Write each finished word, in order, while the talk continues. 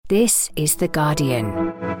This is The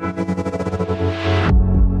Guardian.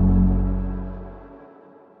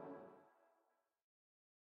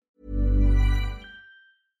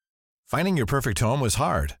 Finding your perfect home was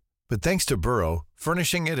hard, but thanks to Burrow,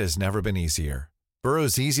 furnishing it has never been easier.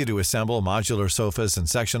 Burrow's easy-to-assemble modular sofas and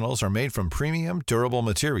sectionals are made from premium, durable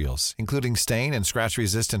materials, including stain and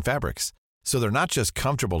scratch-resistant fabrics. So they're not just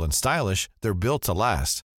comfortable and stylish, they're built to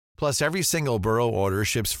last. Plus, every single Burrow order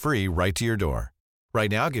ships free right to your door. Right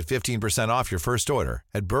now, get 15% off your first order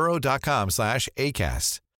at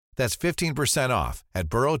burrow.com/ACAST. That's 15% off at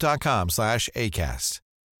burrow.com/ACAST.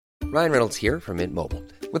 Ryan Reynolds here from Mint Mobile.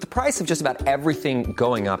 With the price of just about everything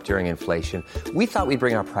going up during inflation, we thought we'd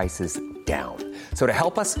bring our prices down. So to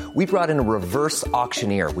help us, we brought in a reverse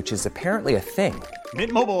auctioneer, which is apparently a thing.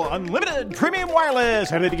 Mint Mobile Unlimited Premium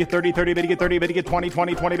Wireless. How to get 30, 30, bit to get 30, bit to get 20,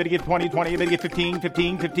 20, 20, bit to get 20, 20, bit to get 15,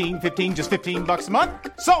 15, 15, 15, just $15 a month?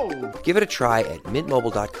 Sold! Give it a try at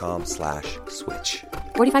mintmobile.com/switch.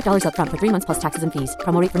 $45 up front for 3 months plus taxes and fees.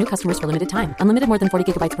 Promo rate for new customers for limited time. Unlimited more than 40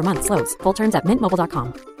 gigabytes per month. Slows full terms at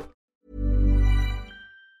mintmobile.com.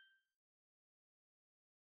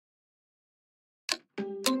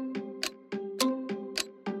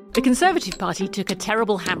 The Conservative Party took a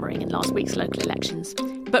terrible hammering in last week's local elections,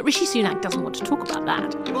 but Rishi Sunak doesn't want to talk about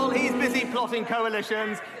that. While he's busy plotting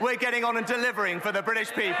coalitions, we're getting on and delivering for the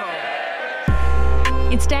British people.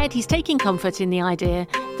 Instead, he's taking comfort in the idea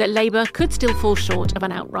that Labour could still fall short of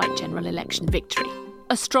an outright general election victory.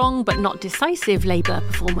 A strong but not decisive Labour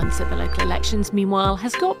performance at the local elections, meanwhile,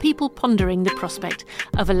 has got people pondering the prospect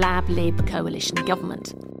of a Lab-Lib coalition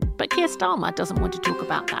government. But Keir Starmer doesn't want to talk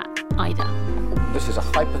about that either. This is a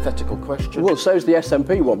hypothetical question. Well, so's the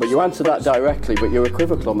SNP one, but you answer that directly, but you're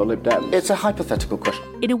equivocal on the Lib Dems. It's a hypothetical question.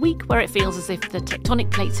 In a week where it feels as if the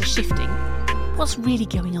tectonic plates are shifting, what's really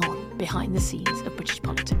going on behind the scenes of British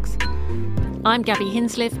politics? I'm Gabby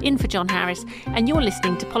Hinsliff, in for John Harris, and you're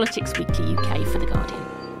listening to Politics Weekly UK for The Guardian.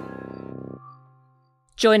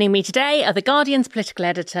 Joining me today are The Guardian's political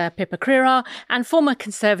editor, Pippa Crerar, and former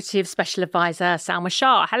Conservative Special Advisor, Salma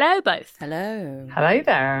Shah. Hello, both. Hello. Hello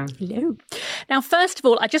there. Hello. Now, first of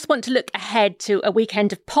all, I just want to look ahead to a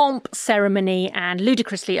weekend of pomp, ceremony, and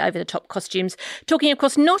ludicrously over-the-top costumes, talking, of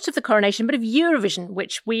course, not of the coronation, but of Eurovision,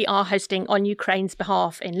 which we are hosting on Ukraine's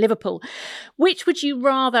behalf in Liverpool. Which would you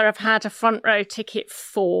rather have had a front-row ticket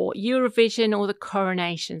for, Eurovision or the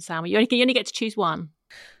coronation, Salma? You only get to choose one.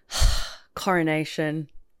 Coronation.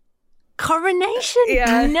 Coronation?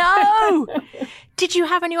 Yeah. No! Did you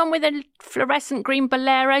have anyone with a fluorescent green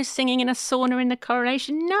bolero singing in a sauna in the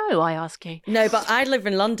coronation? No, I ask you. No, but I live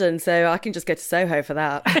in London, so I can just go to Soho for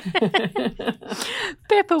that.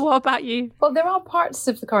 Pippa, what about you? Well, there are parts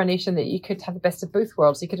of the coronation that you could have the best of both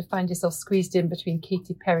worlds. You could have found yourself squeezed in between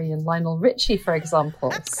Katy Perry and Lionel Richie, for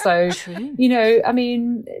example. So, you know, I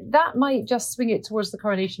mean, that might just swing it towards the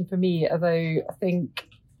coronation for me, although I think...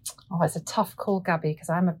 Oh, it's a tough call, Gabby, because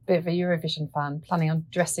I'm a bit of a Eurovision fan, planning on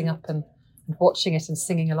dressing up and watching it and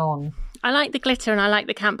singing along. I like the glitter and I like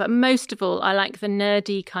the camp, but most of all, I like the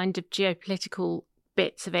nerdy kind of geopolitical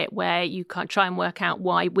bits of it where you can't try and work out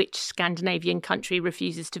why which Scandinavian country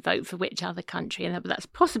refuses to vote for which other country, and that's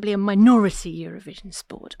possibly a minority Eurovision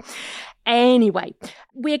sport. Anyway,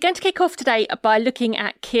 we're going to kick off today by looking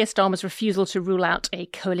at Keir Starmer's refusal to rule out a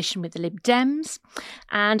coalition with the Lib Dems.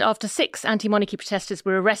 And after 6 anti-monarchy protesters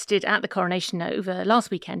were arrested at the coronation over last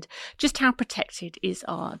weekend, just how protected is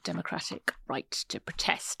our democratic right to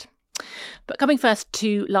protest? But coming first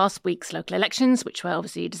to last week's local elections, which were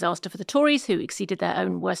obviously a disaster for the Tories, who exceeded their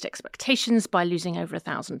own worst expectations by losing over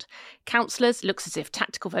 1,000 councillors. Looks as if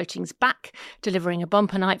tactical voting's back, delivering a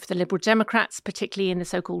bumper night for the Liberal Democrats, particularly in the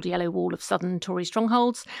so-called yellow wall of southern Tory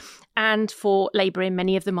strongholds, and for Labour in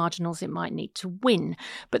many of the marginals it might need to win.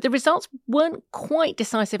 But the results weren't quite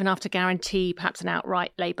decisive enough to guarantee perhaps an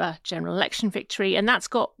outright Labour general election victory, and that's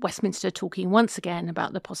got Westminster talking once again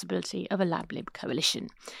about the possibility of a Lab-Lib coalition.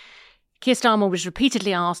 Keir Starmer was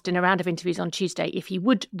repeatedly asked in a round of interviews on Tuesday if he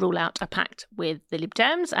would rule out a pact with the Lib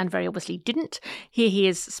Dems, and very obviously didn't. Here he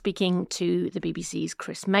is speaking to the BBC's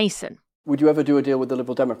Chris Mason. Would you ever do a deal with the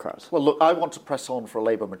Liberal Democrats? Well, look, I want to press on for a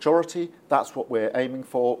Labour majority. That's what we're aiming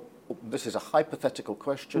for. This is a hypothetical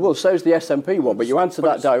question. Well, so's the SNP one, but you answer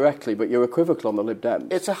that directly, but you're equivocal on the Lib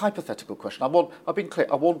Dems. It's a hypothetical question. I've been clear.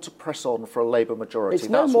 I want to press on for a Labour majority. It's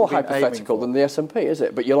no more hypothetical than the SNP, is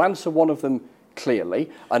it? But you'll answer one of them clearly,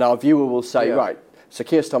 and our viewer will say, right, so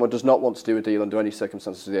Keir Starmer does not want to do a deal under any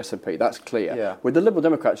circumstances with the SNP. That's clear. Yeah. With the Liberal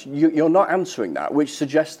Democrats, you're not answering that, which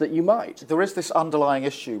suggests that you might. There is this underlying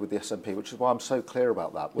issue with the SNP, which is why I'm so clear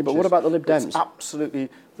about that. Yeah, but what about the Lib Dems? Absolutely,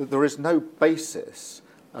 there is no basis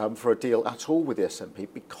for a deal at all with the SNP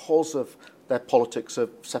because of their politics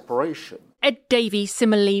of separation. Ed Davey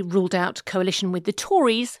similarly ruled out coalition with the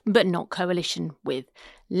Tories, but not coalition with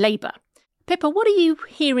Labour. Pippa, what are you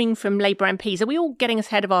hearing from Labour MPs? Are we all getting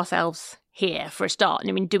ahead of ourselves here for a start?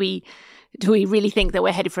 I mean, do we really think that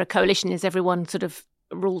we're headed for a coalition? Is everyone sort of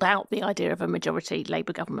ruled out the idea of a majority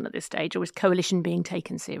Labour government at this stage, or is coalition being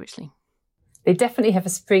taken seriously? They definitely have a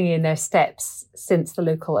spring in their steps since the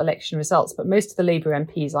local election results, but most of the Labour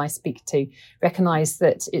MPs I speak to recognise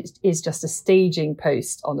that it is just a staging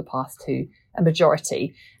post on the path to a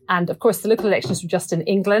majority. And of course, the local elections were just in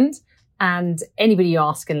England, and anybody you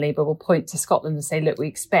ask in Labour will point to Scotland and say, look, we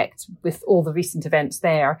expect with all the recent events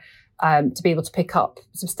there to be able to pick up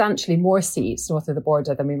substantially more seats north of the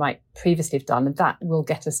border than we might previously have done, and that will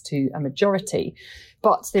get us to a majority.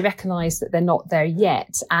 But they recognise that they're not there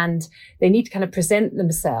yet, and they need to kind of present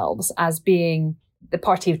themselves as being the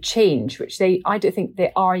party of change, which I don't think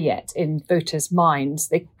they are yet in voters' minds.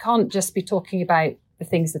 They can't just be talking about the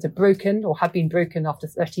things that are broken or have been broken after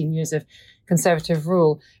 13 years of Conservative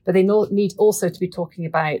rule, but they need also to be talking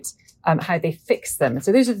about how they fix them. And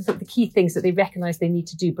so those are the key things that they recognise they need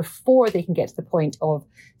to do before they can get to the point of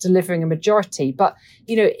delivering a majority. But,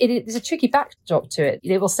 there's a tricky backdrop to it.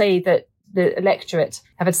 They will say that the electorate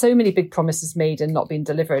have had so many big promises made and not been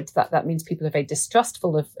delivered that means people are very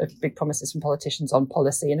distrustful of big promises from politicians on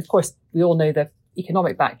policy. And of course, we all know the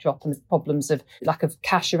economic backdrop and the problems of lack of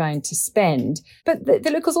cash around to spend. But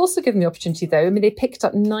the Locals also given the opportunity, though. I mean, they picked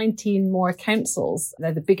up 19 more councils.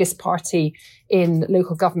 They're the biggest party in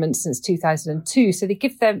local government since 2002. So they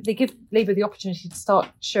give Labour the opportunity to start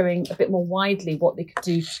showing a bit more widely what they could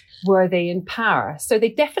do were they in power. So they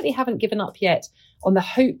definitely haven't given up yet on the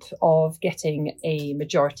hope of getting a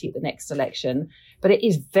majority at the next election. But it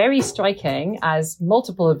is very striking, as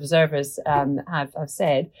multiple observers have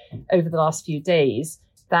said over the last few days,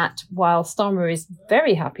 that while Starmer is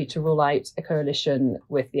very happy to rule out a coalition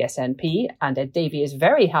with the SNP and Ed Davey is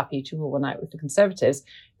very happy to rule one out with the Conservatives,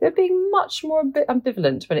 they're being much more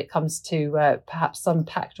ambivalent when it comes to perhaps some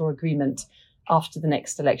pact or agreement after the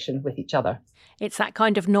next election with each other. It's that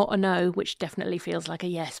kind of not a no, which definitely feels like a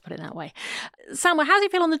yes, put it that way. Salma, how do you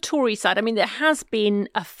feel on the Tory side? I mean, there has been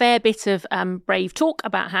a fair bit of brave talk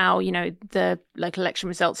about how, the local election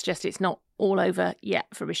results suggest it's not all over yet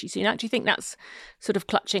for Rishi Sunak. Do you think that's sort of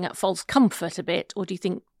clutching at false comfort a bit, or do you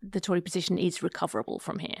think the Tory position is recoverable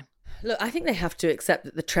from here? Look, I think they have to accept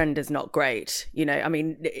that the trend is not great.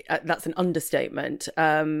 That's an understatement.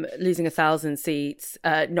 Losing 1,000 seats,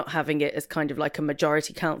 not having it as kind of like a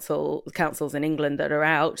majority councils in England that are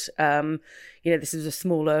out. This is a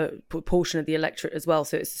smaller proportion of the electorate as well,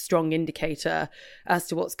 so it's a strong indicator as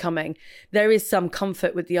to what's coming. There is some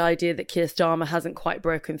comfort with the idea that Keir Starmer hasn't quite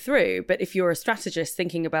broken through, but if you're a strategist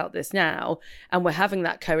thinking about this now, and we're having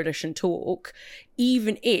that coalition talk,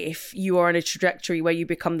 even if you are on a trajectory where you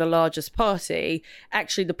become the largest party,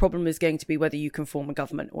 actually the problem is going to be whether you can form a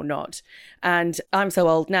government or not. And I'm so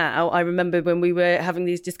old now, I remember when we were having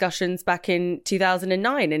these discussions back in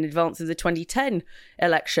 2009 in advance of the 2010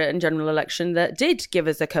 general election, that did give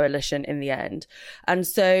us a coalition in the end. And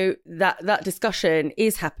so that discussion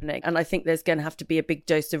is happening. And I think there's going to have to be a big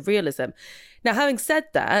dose of realism. Now, having said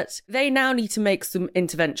that, they now need to make some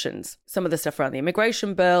interventions. Some of the stuff around the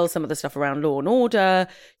immigration bill, some of the stuff around law and order.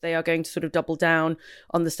 They are going to sort of double down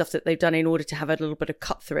on the stuff that they've done in order to have a little bit of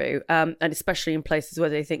cut through, and especially in places where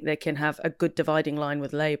they think they can have a good dividing line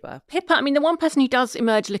with Labour. Pippa, I mean, the one person who does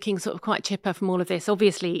emerge looking sort of quite chipper from all of this,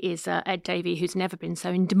 obviously, is Ed Davey, who's never been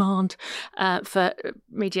so in demand for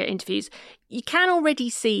media interviews. You can already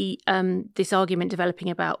see this argument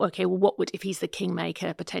developing about, OK, well, what would, if he's the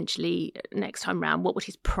kingmaker potentially next time round, what would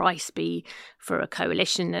his price be for a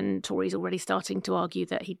coalition? And Tories already starting to argue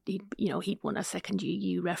that he'd want a second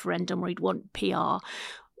EU referendum, or he'd want PR.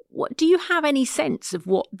 What do you have any sense of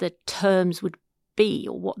what the terms would be,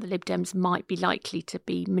 or what the Lib Dems might be likely to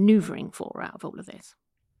be manoeuvring for out of all of this?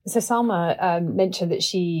 So Salma mentioned that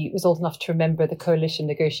she was old enough to remember the coalition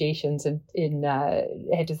negotiations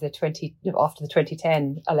ahead of after the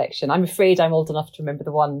 2010 election. I'm afraid I'm old enough to remember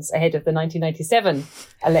the ones ahead of the 1997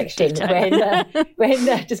 election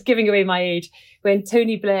when just giving away my age, when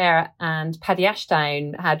Tony Blair and Paddy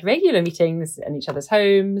Ashdown had regular meetings in each other's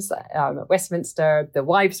homes at Westminster. The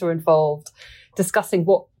wives were involved, discussing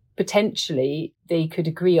what potentially they could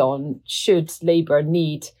agree on should Labour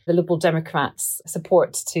need the Liberal Democrats'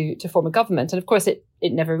 support to form a government. And of course, it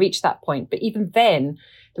never reached that point. But even then,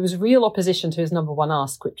 there was real opposition to his number one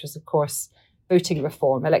ask, which was, of course, voting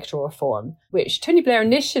reform, electoral reform, which Tony Blair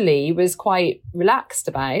initially was quite relaxed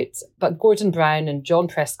about, but Gordon Brown and John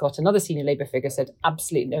Prescott, another senior Labour figure, said,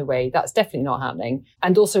 absolutely no way, that's definitely not happening,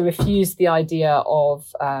 and also refused the idea of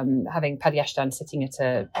having Paddy Ashdown sitting at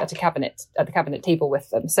the cabinet table with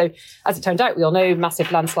them. So as it turned out, we all know, massive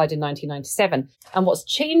landslide in 1997. And what's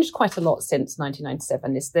changed quite a lot since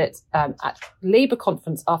 1997 is that at Labour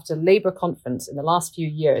conference after Labour conference in the last few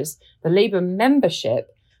years, the Labour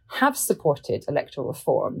membership have supported electoral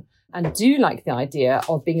reform and do like the idea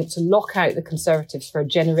of being able to lock out the Conservatives for a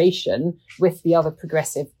generation with the other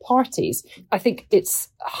progressive parties. I think it's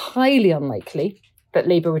highly unlikely that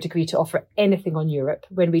Labour would agree to offer anything on Europe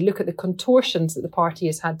when we look at the contortions that the party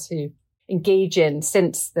has had to engage in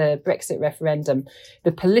since the Brexit referendum,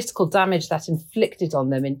 the political damage that inflicted on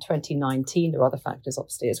them in 2019. There are other factors,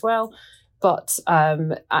 obviously, as well. But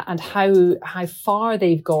and how far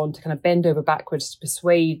they've gone to kind of bend over backwards to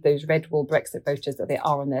persuade those red wall Brexit voters that they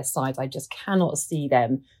are on their side. I just cannot see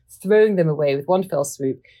them throwing them away with one fell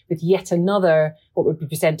swoop with yet another, what would be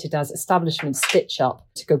presented as establishment stitch up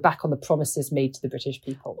to go back on the promises made to the British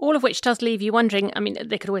people. All of which does leave you wondering, I mean,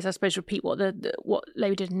 they could always, I suppose, repeat what what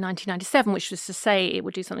Labour did in 1997, which was to say it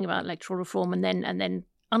would do something about electoral reform and then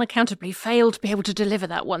unaccountably failed to be able to deliver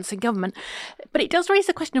that once in government. But it does raise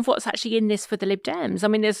the question of what's actually in this for the Lib Dems. I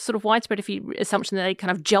mean, there's sort of widespread assumption that they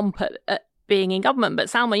kind of jump at being in government. But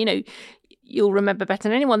Salma, you'll remember better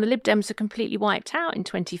than anyone, the Lib Dems were completely wiped out in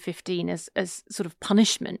 2015 as sort of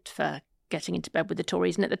punishment for getting into bed with the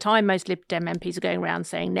Tories. And at the time, most Lib Dem MPs were going around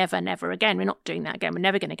saying, never, never again. We're not doing that again. We're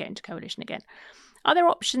never going to get into coalition again. Are there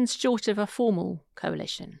options short of a formal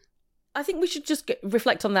coalition? I think we should just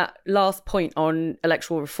reflect on that last point on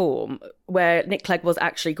electoral reform, where Nick Clegg was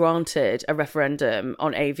actually granted a referendum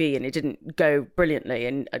on AV and it didn't go brilliantly.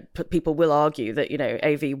 And people will argue that,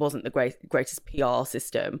 AV wasn't the greatest PR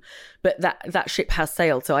system, but that ship has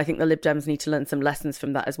sailed. So I think the Lib Dems need to learn some lessons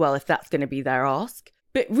from that as well, if that's going to be their ask.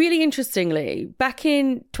 But really interestingly, back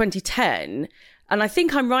in 2010, and I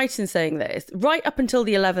think I'm right in saying this, right up until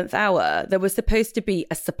the 11th hour, there was supposed to be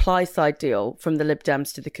a supply side deal from the Lib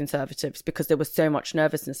Dems to the Conservatives because there was so much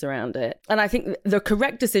nervousness around it. And I think the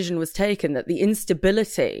correct decision was taken that the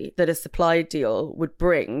instability that a supply deal would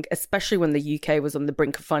bring, especially when the UK was on the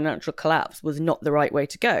brink of financial collapse, was not the right way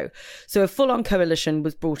to go. So a full-on coalition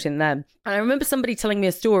was brought in then. And I remember somebody telling me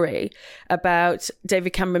a story about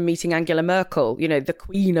David Cameron meeting Angela Merkel, the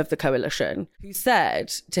queen of the coalition, who said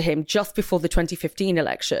to him just before the 2015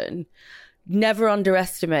 election, never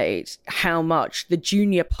underestimate how much the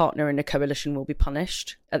junior partner in a coalition will be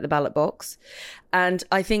punished at the ballot box. And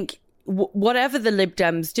I think whatever the Lib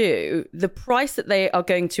Dems do, the price that they are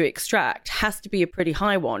going to extract has to be a pretty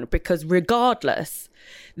high one, because regardless,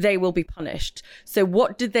 they will be punished. So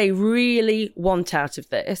what did they really want out of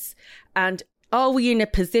this? And are we in a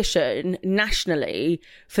position nationally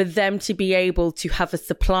for them to be able to have a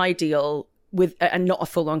supply deal with and not a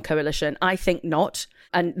full-on coalition? I think not.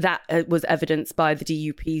 And that was evidenced by the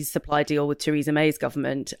DUP's supply deal with Theresa May's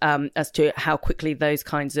government as to how quickly those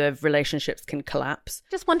kinds of relationships can collapse.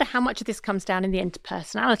 Just wonder how much of this comes down in the end to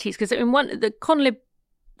personalities, because the Conlib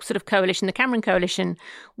sort of coalition, the Cameron coalition,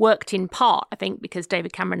 worked in part, I think, because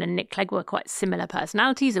David Cameron and Nick Clegg were quite similar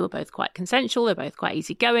personalities. They were both quite consensual. They were both quite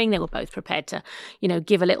easygoing. They were both prepared to,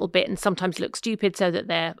 give a little bit and sometimes look stupid so that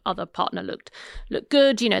their other partner looked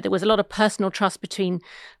good. There was a lot of personal trust between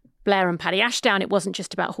Blair and Paddy Ashdown. It wasn't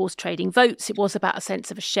just about horse trading votes. It was about a sense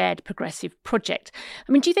of a shared progressive project.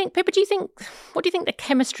 I mean, what do you think the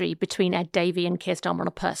chemistry between Ed Davey and Keir Starmer on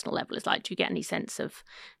a personal level is like? Do you get any sense of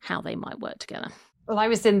how they might work together? Well, I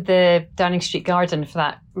was in the Downing Street Garden for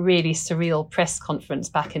that really surreal press conference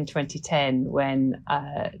back in 2010 when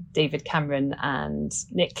David Cameron and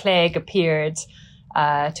Nick Clegg appeared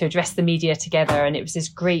to address the media together. And it was this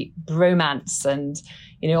great bromance. And,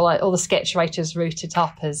 all the sketch writers wrote it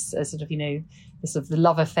up as sort of, the sort of the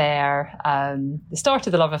love affair, the start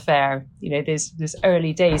of the love affair, those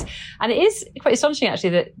early days. And it is quite astonishing,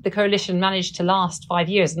 actually, that the coalition managed to last 5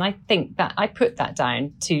 years. And I think that I put that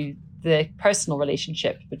down to the personal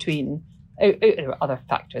relationship between, there were other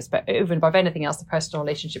factors, but over and above anything else, the personal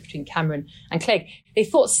relationship between Cameron and Clegg. They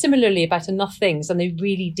thought similarly about enough things, and they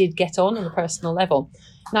really did get on a personal level.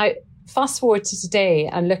 Now, fast forward to today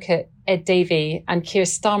and look at Ed Davey and Keir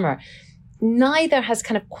Starmer. Neither has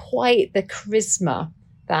kind of quite the charisma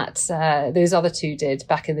that those other two did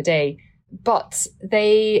back in the day, but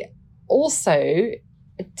they also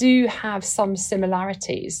do have some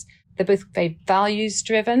similarities. They're both very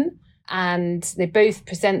values-driven, and they both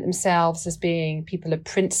present themselves as being people of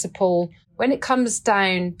principle. When it comes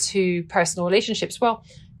down to personal relationships, well,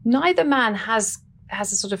 neither man has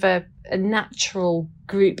has a sort of a natural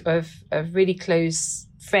group of really close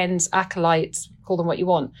friends, acolytes, call them what you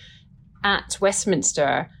want, at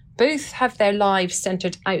Westminster. Both have their lives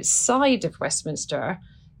centred outside of Westminster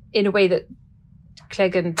in a way that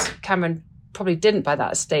Clegg and Cameron probably didn't by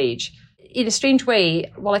that stage. In a strange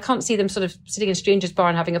way, while I can't see them sort of sitting in a stranger's bar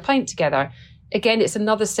and having a pint together, again, it's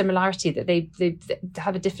another similarity that they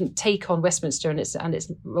have a different take on Westminster and its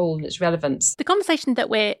role and its relevance. The conversation that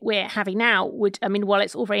we're having now while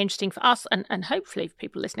it's all very interesting for us and hopefully for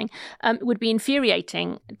people listening, would be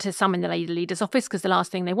infuriating to some in the leader's office, because the last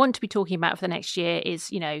thing they want to be talking about for the next year is,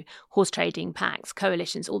 horse trading, pacts,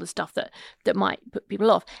 coalitions, all the stuff that might put people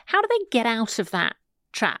off. How do they get out of that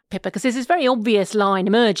trap, Pippa? Because there's this very obvious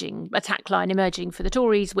attack line emerging for the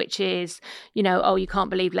Tories, which is, you can't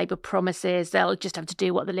believe Labour promises, they'll just have to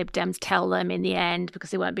do what the Lib Dems tell them in the end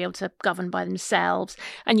because they won't be able to govern by themselves.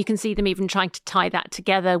 And you can see them even trying to tie that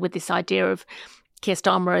together with this idea of Keir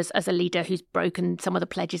Starmer as a leader who's broken some of the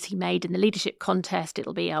pledges he made in the leadership contest.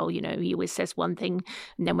 It'll be, he always says one thing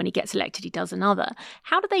and then when he gets elected, he does another.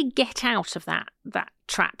 How do they get out of that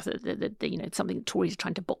trap, something the Tories are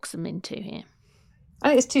trying to box them into here? I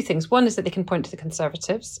think it's two things. One is that they can point to the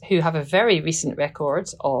Conservatives, who have a very recent record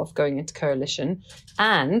of going into coalition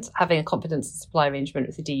and having a confidence and supply arrangement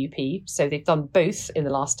with the DUP. So they've done both in the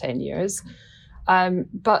last 10 years.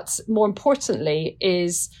 But more importantly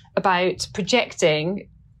is about projecting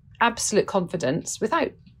absolute confidence without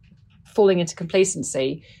falling into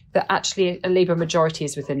complacency that actually a Labour majority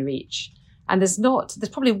is within reach. And there's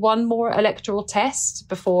probably one more electoral test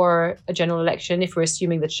before a general election. If we're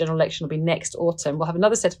assuming that the general election will be next autumn, we'll have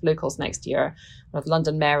another set of locals next year. We'll have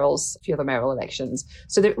London mayorals, a few other mayoral elections.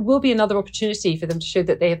 So there will be another opportunity for them to show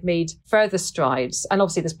that they have made further strides. And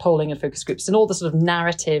obviously there's polling and focus groups and all the sort of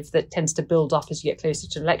narrative that tends to build up as you get closer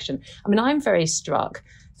to an election. I'm very struck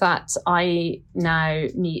that I now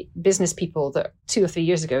meet business people that 2 or 3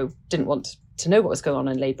 years ago didn't want to know what was going on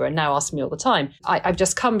in Labour and now ask me all the time. I've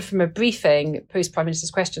just come from a briefing, post-Prime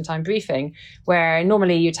Minister's Question Time briefing, where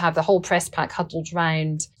normally you'd have the whole press pack huddled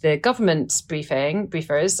around the government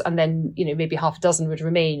briefers, and then, maybe half a dozen would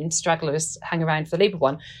remain, stragglers hang around for the Labour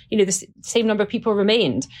one. The same number of people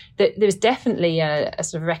remained. There's definitely a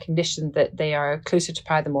sort of recognition that they are closer to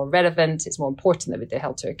power, they're more relevant, it's more important that they're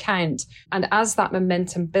held to account. And as that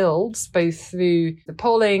momentum builds, both through the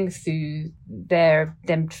polling, through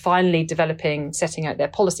them finally setting out their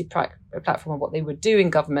policy platform on what they would do in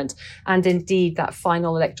government, and indeed that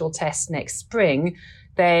final electoral test next spring,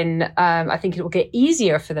 then I think it will get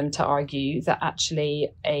easier for them to argue that actually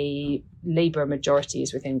a Labour majority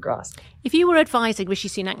is within grasp. If you were advising Rishi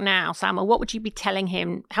Sunak now, Samuel, what would you be telling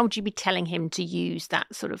him? How would you be telling him to use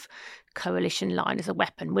that sort of coalition line as a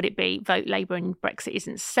weapon? Would it be vote Labour and Brexit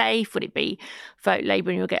isn't safe? Would it be vote Labour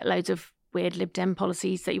and you'll get loads of weird Lib Dem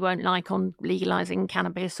policies that you won't like on legalising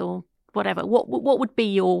cannabis or whatever? What would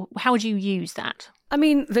be how would you use that?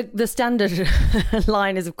 The standard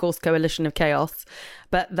line is, of course, coalition of chaos,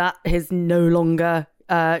 but that is no longer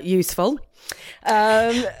useful.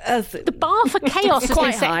 The bar for chaos has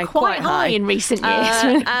been set quite high in recent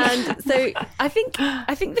years. And so I think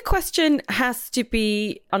the question has to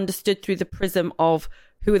be understood through the prism of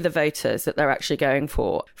who are the voters that they're actually going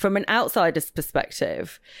for. From an outsider's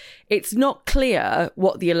perspective, it's not clear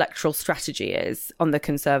what the electoral strategy is on the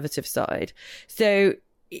Conservative side. So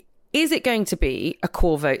is it going to be a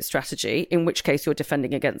core vote strategy, in which case you're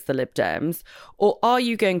defending against the Lib Dems, or are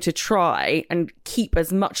you going to try and keep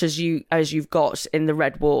as much as you've got in the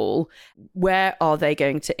red wall? Where are they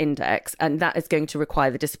going to index? And that is going to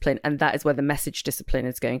require the discipline, and that is where the message discipline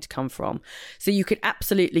is going to come from. So you could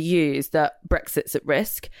absolutely use that Brexit's at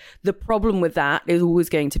risk. The problem with that is always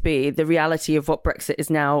going to be the reality of what Brexit is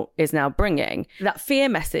now bringing. That fear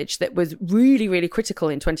message that was really, really critical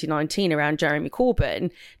in 2019 around Jeremy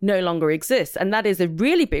Corbyn no longer exists. And that is a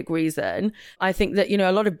really big reason. I think that,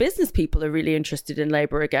 a lot of business people are really interested in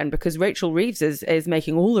Labour again, because Rachel Reeves is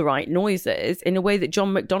making all the right noises in a way that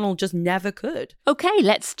John McDonnell just never could. OK,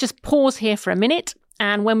 let's just pause here for a minute.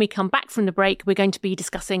 And when we come back from the break, we're going to be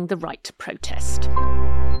discussing the right to protest.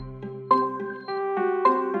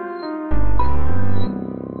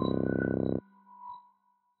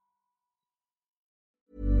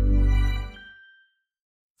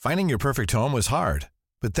 Finding your perfect home was hard,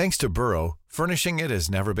 but thanks to Burrow, furnishing it has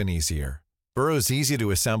never been easier. Burrow's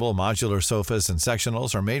easy-to-assemble modular sofas and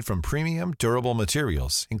sectionals are made from premium, durable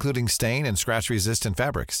materials, including stain and scratch-resistant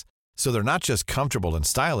fabrics. So they're not just comfortable and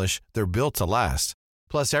stylish, they're built to last.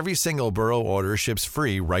 Plus, every single Burrow order ships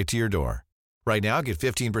free right to your door. Right now, get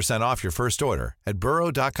 15% off your first order at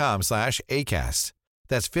burrow.com/ACAST.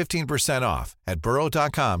 That's 15% off at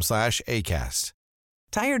burrow.com/ACAST.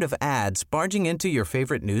 Tired of ads barging into your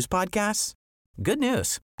favorite news podcasts? Good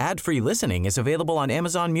news. Ad-free listening is available on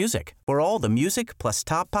Amazon Music for all the music plus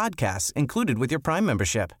top podcasts included with your Prime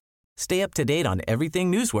membership. Stay up to date on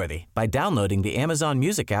everything newsworthy by downloading the Amazon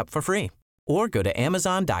Music app for free or go to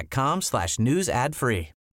amazon.com/news ad free.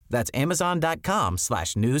 That's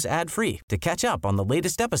amazon.com/news ad free to catch up on the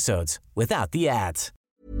latest episodes without the ads.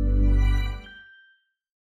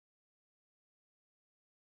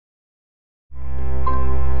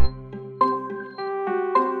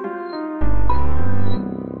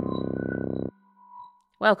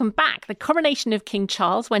 Welcome back. The coronation of King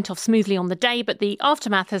Charles went off smoothly on the day, but the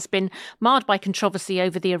aftermath has been marred by controversy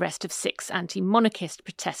over the arrest of 6 anti-monarchist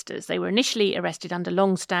protesters. They were initially arrested under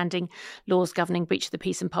long-standing laws governing breach of the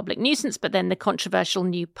peace and public nuisance, but then the controversial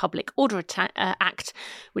new Public Order Act,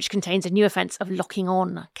 which contains a new offence of locking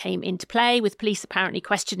on, came into play, with police apparently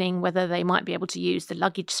questioning whether they might be able to use the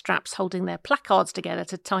luggage straps holding their placards together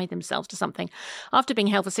to tie themselves to something. After being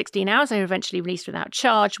held for 16 hours, they were eventually released without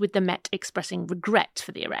charge, with the Met expressing regret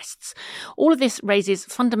for the arrests. All of this raises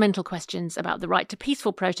fundamental questions about the right to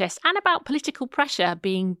peaceful protest and about political pressure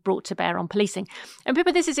being brought to bear on policing. And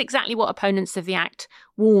Pippa, this is exactly what opponents of the Act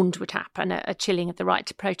warned would happen, a chilling of the right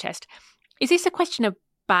to protest. Is this a question of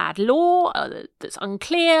bad law that's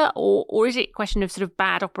unclear, or is it a question of sort of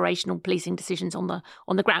bad operational policing decisions on the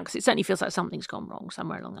ground? Because it certainly feels like something's gone wrong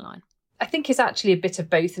somewhere along the line. I think it's actually a bit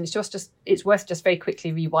of both, and it's worth just very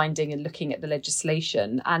quickly rewinding and looking at the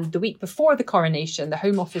legislation. And the week before the coronation, the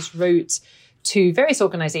Home Office wrote to various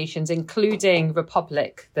organisations, including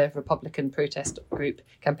Republic, the Republican protest group,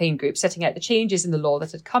 campaign group, setting out the changes in the law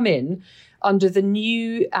that had come in under the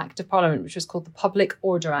new Act of Parliament, which was called the Public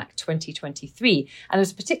Order Act 2023. And there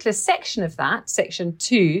was a particular section of that, Section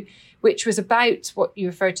 2, which was about what you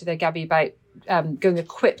referred to there, Gabby, about going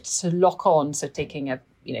equipped to lock on, so taking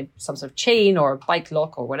some sort of chain or a bike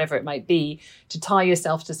lock or whatever it might be to tie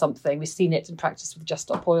yourself to something. We've seen it in practice with Just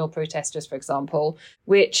Stop Oil protesters, for example,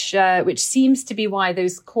 which seems to be why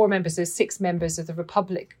those core members, those 6 members of the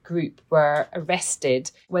Republic group, were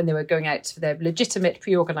arrested when they were going out for their legitimate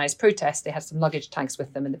pre-organised protest. They had some luggage tags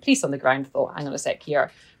with them, and the police on the ground thought, hang on a sec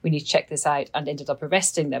here, we need to check this out, and ended up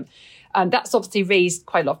arresting them. And that's obviously raised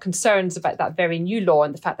quite a lot of concerns about that very new law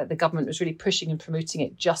and the fact that the government was really pushing and promoting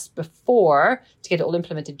it to get it all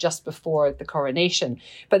implemented just before the coronation.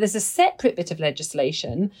 But there's a separate bit of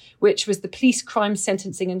legislation, which was the Police Crime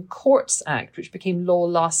Sentencing and Courts Act, which became law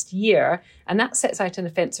last year. And that sets out an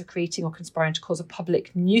offence of creating or conspiring to cause a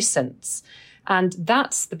public nuisance. And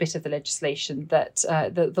that's the bit of the legislation that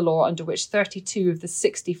the law under which 32 of the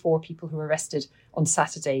 64 people who were arrested on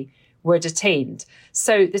Saturday were detained.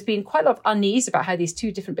 So there's been quite a lot of unease about how these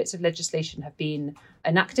 2 different bits of legislation have been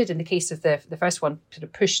enacted. In the case of the first one, sort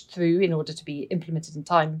of pushed through in order to be implemented in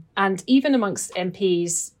time. And even amongst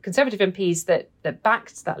MPs, Conservative MPs that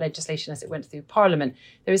backed that legislation as it went through Parliament,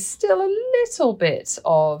 there is still a little bit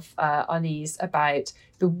of unease about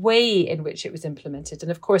the way in which it was implemented.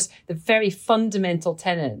 And of course, the very fundamental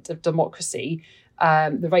tenet of democracy,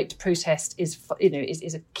 the right to protest, is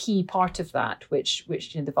a key part of that, which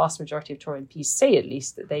the vast majority of Tory MPs say, at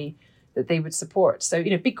least, that they would support. So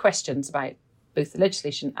big questions about both the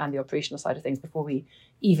legislation and the operational side of things before we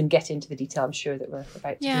even get into the detail, I'm sure, that we're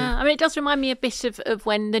about to do. I mean, it does remind me a bit of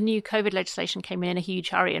when the new COVID legislation came in a huge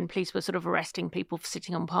hurry and police were sort of arresting people for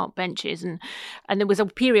sitting on park benches. And there was a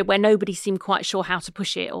period where nobody seemed quite sure how to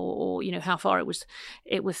push it or how far it was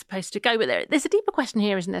supposed to go. But there's a deeper question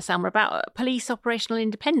here, isn't there, Salma, about police operational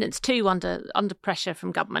independence too under pressure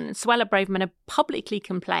from government. And Suella Braverman had publicly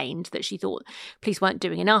complained that she thought police weren't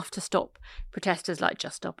doing enough to stop protesters like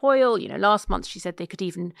Just Stop Oil. Last month she said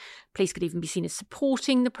police could even be seen as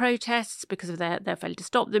supporting the protests because of their failure to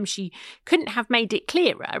stop them. She couldn't have made it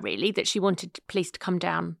clearer, really, that she wanted police to come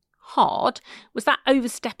down hard. Was that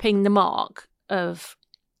overstepping the mark of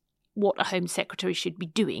what a Home Secretary should be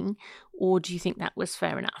doing, or do you think that was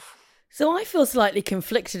fair enough? So I feel slightly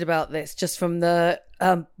conflicted about this, just from the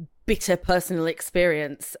bitter personal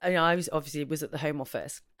experience. I was at the Home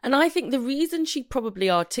Office. And I think the reason she probably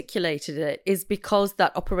articulated it is because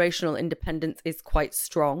that operational independence is quite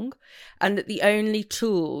strong, and that the only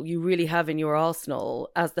tool you really have in your arsenal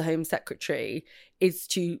as the Home Secretary is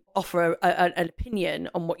to offer an opinion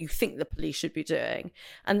on what you think the police should be doing.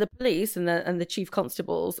 And the police and the chief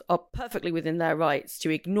constables are perfectly within their rights to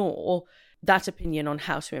ignore that opinion on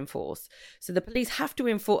how to enforce. So the police have to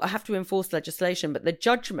enforce legislation, but the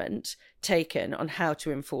judgment taken on how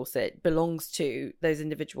to enforce it belongs to those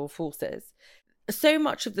individual forces. So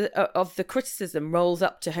much of the criticism rolls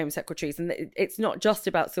up to Home Secretaries, and it's not just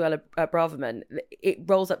about Suella Braverman. It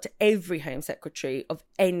rolls up to every Home Secretary of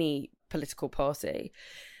any political party.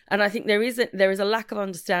 And I think there is a lack of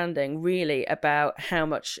understanding really about how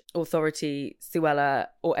much authority Suella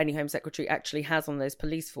or any Home Secretary actually has on those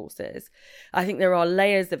police forces. I think there are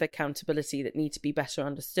layers of accountability that need to be better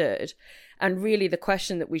understood. And really the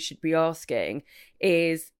question that we should be asking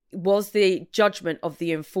is, was the judgment of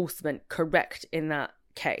the enforcement correct in that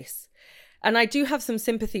case? And I do have some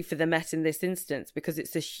sympathy for the Met in this instance because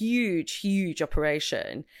it's a huge, huge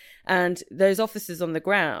operation. And those officers on the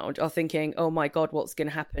ground are thinking, oh my God, what's going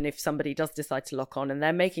to happen if somebody does decide to lock on? And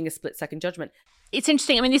they're making a split-second judgment. It's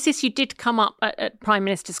interesting. I mean, this issue did come up at Prime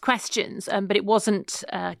Minister's questions, but it wasn't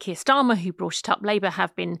Keir Starmer who brought it up. Labour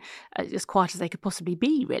have been as quiet as they could possibly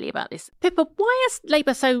be, really, about this. Pippa, why is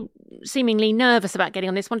Labour so seemingly nervous about getting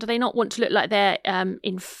on this one? Do they not want to look like they're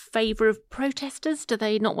in favour of protesters? Do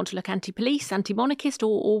they not want to look anti-police, anti-monarchist,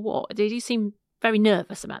 or what? They do seem very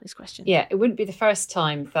nervous about this question. Yeah, it wouldn't be the first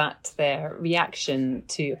time that their reaction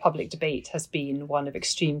to a public debate has been one of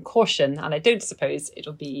extreme caution, and I don't suppose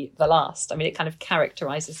it'll be the last. I mean, it kind of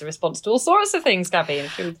characterises the response to all sorts of things, Gabby.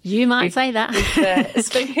 You might say that. We've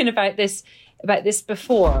spoken about this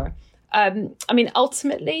before. I mean,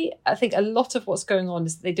 ultimately, I think a lot of what's going on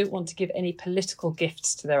is they don't want to give any political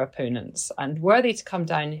gifts to their opponents, and were they to come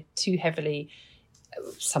down too heavily,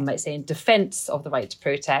 some might say in defence of the right to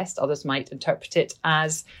protest, others might interpret it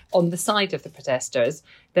as on the side of the protesters,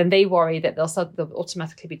 then they worry that they'll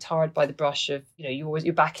automatically be tarred by the brush of,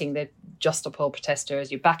 you're backing the Just Stop Oil protesters,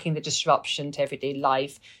 you're backing the disruption to everyday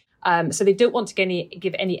life. So they don't want to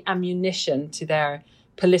give any ammunition to their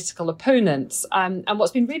political opponents. And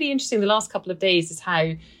what's been really interesting the last couple of days is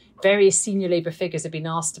how various senior Labour figures have been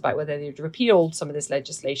asked about whether they'd repeal some of this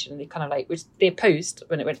legislation, and they kind of which they opposed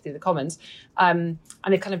when it went through the Commons, and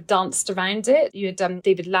they kind of danced around it. You had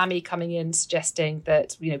David Lammy coming in suggesting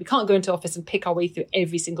that, we can't go into office and pick our way through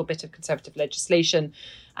every single bit of Conservative legislation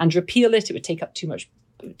and repeal it. It would take up too much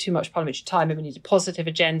parliamentary time, and we need a positive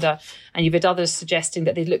agenda. And you've had others suggesting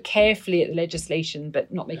that they'd look carefully at the legislation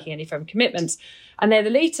but not making any firm commitments. And then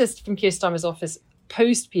the latest from Keir Starmer's office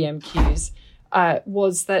post PMQs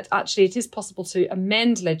was that actually it is possible to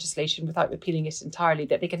amend legislation without repealing it entirely,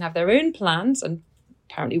 that they can have their own plans, and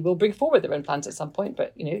apparently will bring forward their own plans at some point,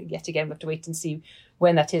 but yet again we have to wait and see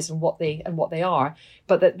when that is and what they are,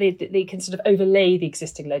 but that they can sort of overlay the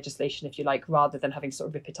existing legislation, if you like, rather than having to sort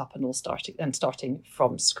of rip it up and starting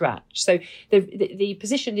from scratch. So the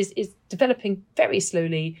position is developing very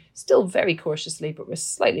slowly, still very cautiously, but we're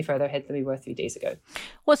slightly further ahead than we were 3 days ago.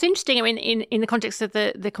 What's interesting, I mean, in the context of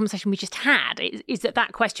the conversation we just had, is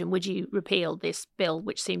that question, would you repeal this bill,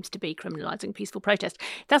 which seems to be criminalising peaceful protest?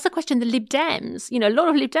 That's a question the Lib Dems, a lot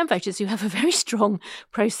of Lib Dem voters who have a very strong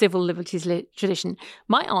pro-civil liberties tradition,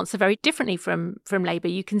 might answer very differently from Labour.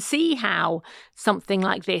 You can see how something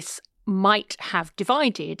like this might have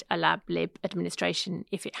divided a Lab-Lib administration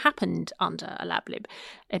if it happened under a Lab-Lib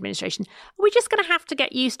administration. Are we just going to have to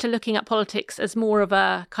get used to looking at politics as more of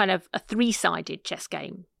a kind of a three-sided chess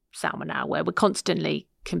game, Salma, now, where we're constantly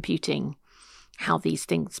computing how these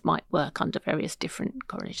things might work under various different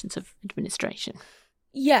coalitions of administration?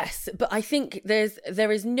 Yes, but I think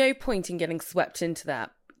there is no point in getting swept into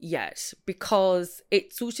that yet, because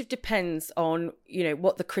it sort of depends on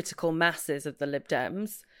what the critical mass is of the Lib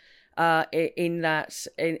Dems in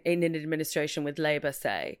an administration with Labour,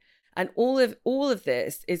 say, and all of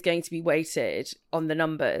this is going to be weighted on the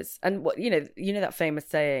numbers. And what that famous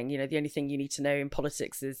saying, the only thing you need to know in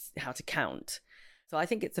politics is how to count. So I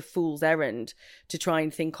think it's a fool's errand to try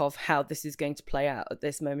and think of how this is going to play out at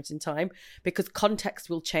this moment in time, because context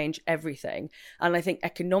will change everything. And I think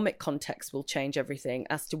economic context will change everything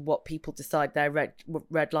as to what people decide their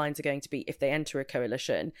red lines are going to be if they enter a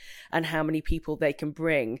coalition, and how many people they can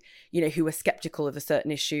bring, who are sceptical of a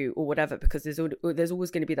certain issue or whatever, because there's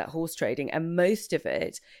always going to be that horse trading. And most of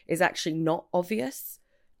it is actually not obvious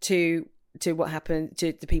to what happened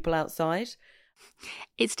to the people outside.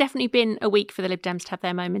 It's definitely been a week for the Lib Dems to have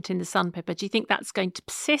their moment in the sun, Pippa. Do you think that's going to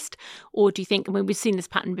persist? Or do you think, we've seen this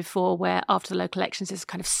pattern before, where after the local elections there's a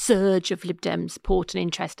kind of surge of Lib Dem support and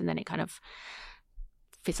interest, and then it kind of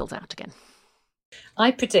fizzles out again? I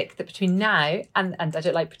predict that between now, and I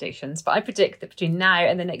don't like predictions, but I predict that between now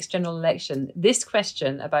and the next general election, this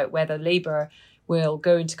question about whether Labour will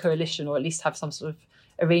go into coalition or at least have some sort of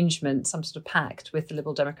arrangement, some sort of pact with the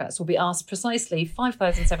Liberal Democrats, will be asked precisely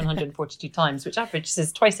 5,742 times, which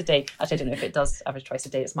averages twice a day. Actually, I don't know if it does average twice a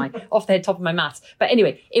day. It's my off the head top of my maths. But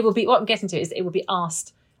anyway, it will be, what I'm getting to is it will be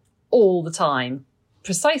asked all the time,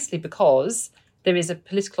 precisely because there is a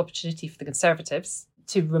political opportunity for the Conservatives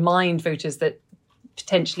to remind voters that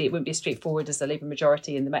potentially it won't be as straightforward as a Labour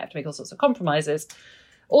majority and they might have to make all sorts of compromises.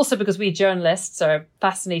 Also because we journalists are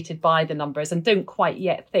fascinated by the numbers and don't quite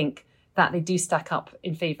yet think that they do stack up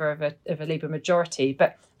in favour of a Labour majority.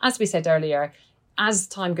 But as we said earlier, as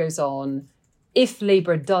time goes on, if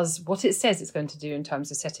Labour does what it says it's going to do in terms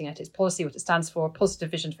of setting out its policy, what it stands for, positive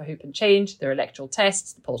vision for hope and change, their electoral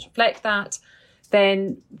tests, the polls reflect that,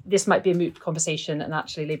 then this might be a moot conversation and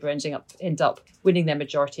actually Labour end up winning their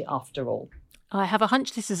majority after all. I have a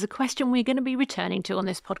hunch this is a question we're going to be returning to on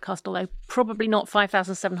this podcast, although probably not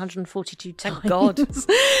 5,742 times. Oh, God.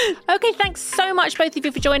 Okay, thanks so much, both of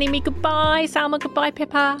you, for joining me. Goodbye, Salma. Goodbye,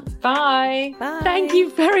 Pippa. Bye. Bye. Thank you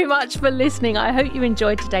very much for listening. I hope you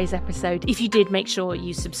enjoyed today's episode. If you did, make sure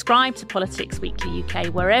you subscribe to Politics Weekly UK,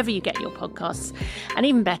 wherever you get your podcasts. And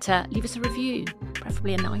even better, leave us a review,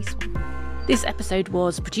 preferably a nice one. This episode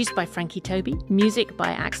was produced by Frankie Toby, music by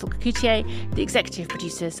Axel Kacoutié. The executive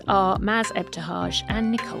producers are Maz Ebtehaj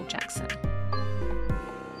and Nicole Jackson.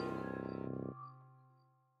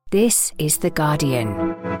 This is The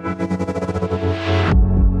Guardian.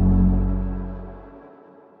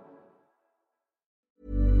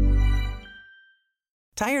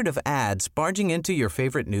 Tired of ads barging into your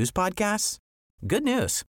favorite news podcasts? Good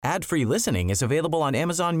news. Ad-free listening is available on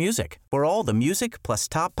Amazon Music for all the music plus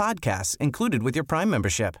top podcasts included with your Prime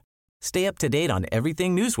membership. Stay up to date on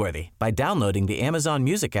everything newsworthy by downloading the Amazon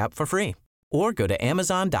Music app for free or go to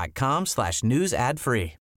amazon.com/news ad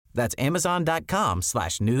free. That's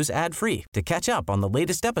amazon.com/news ad free to catch up on the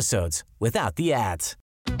latest episodes without the ads.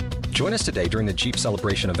 Join us today during the Jeep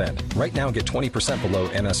Celebration event. Right now, get 20% below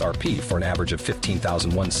MSRP for an average of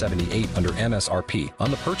 $15,178 under MSRP on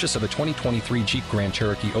the purchase of a 2023 Jeep Grand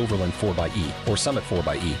Cherokee Overland 4xE or Summit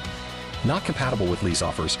 4xE. Not compatible with lease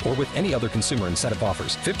offers or with any other consumer incentive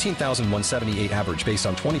offers. $15,178 average based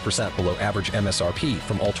on 20% below average MSRP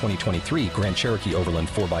from all 2023 Grand Cherokee Overland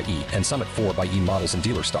 4xE and Summit 4xE models in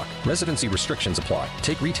dealer stock. Residency restrictions apply.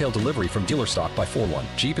 Take retail delivery from dealer stock by 4/1.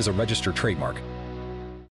 Jeep is a registered trademark.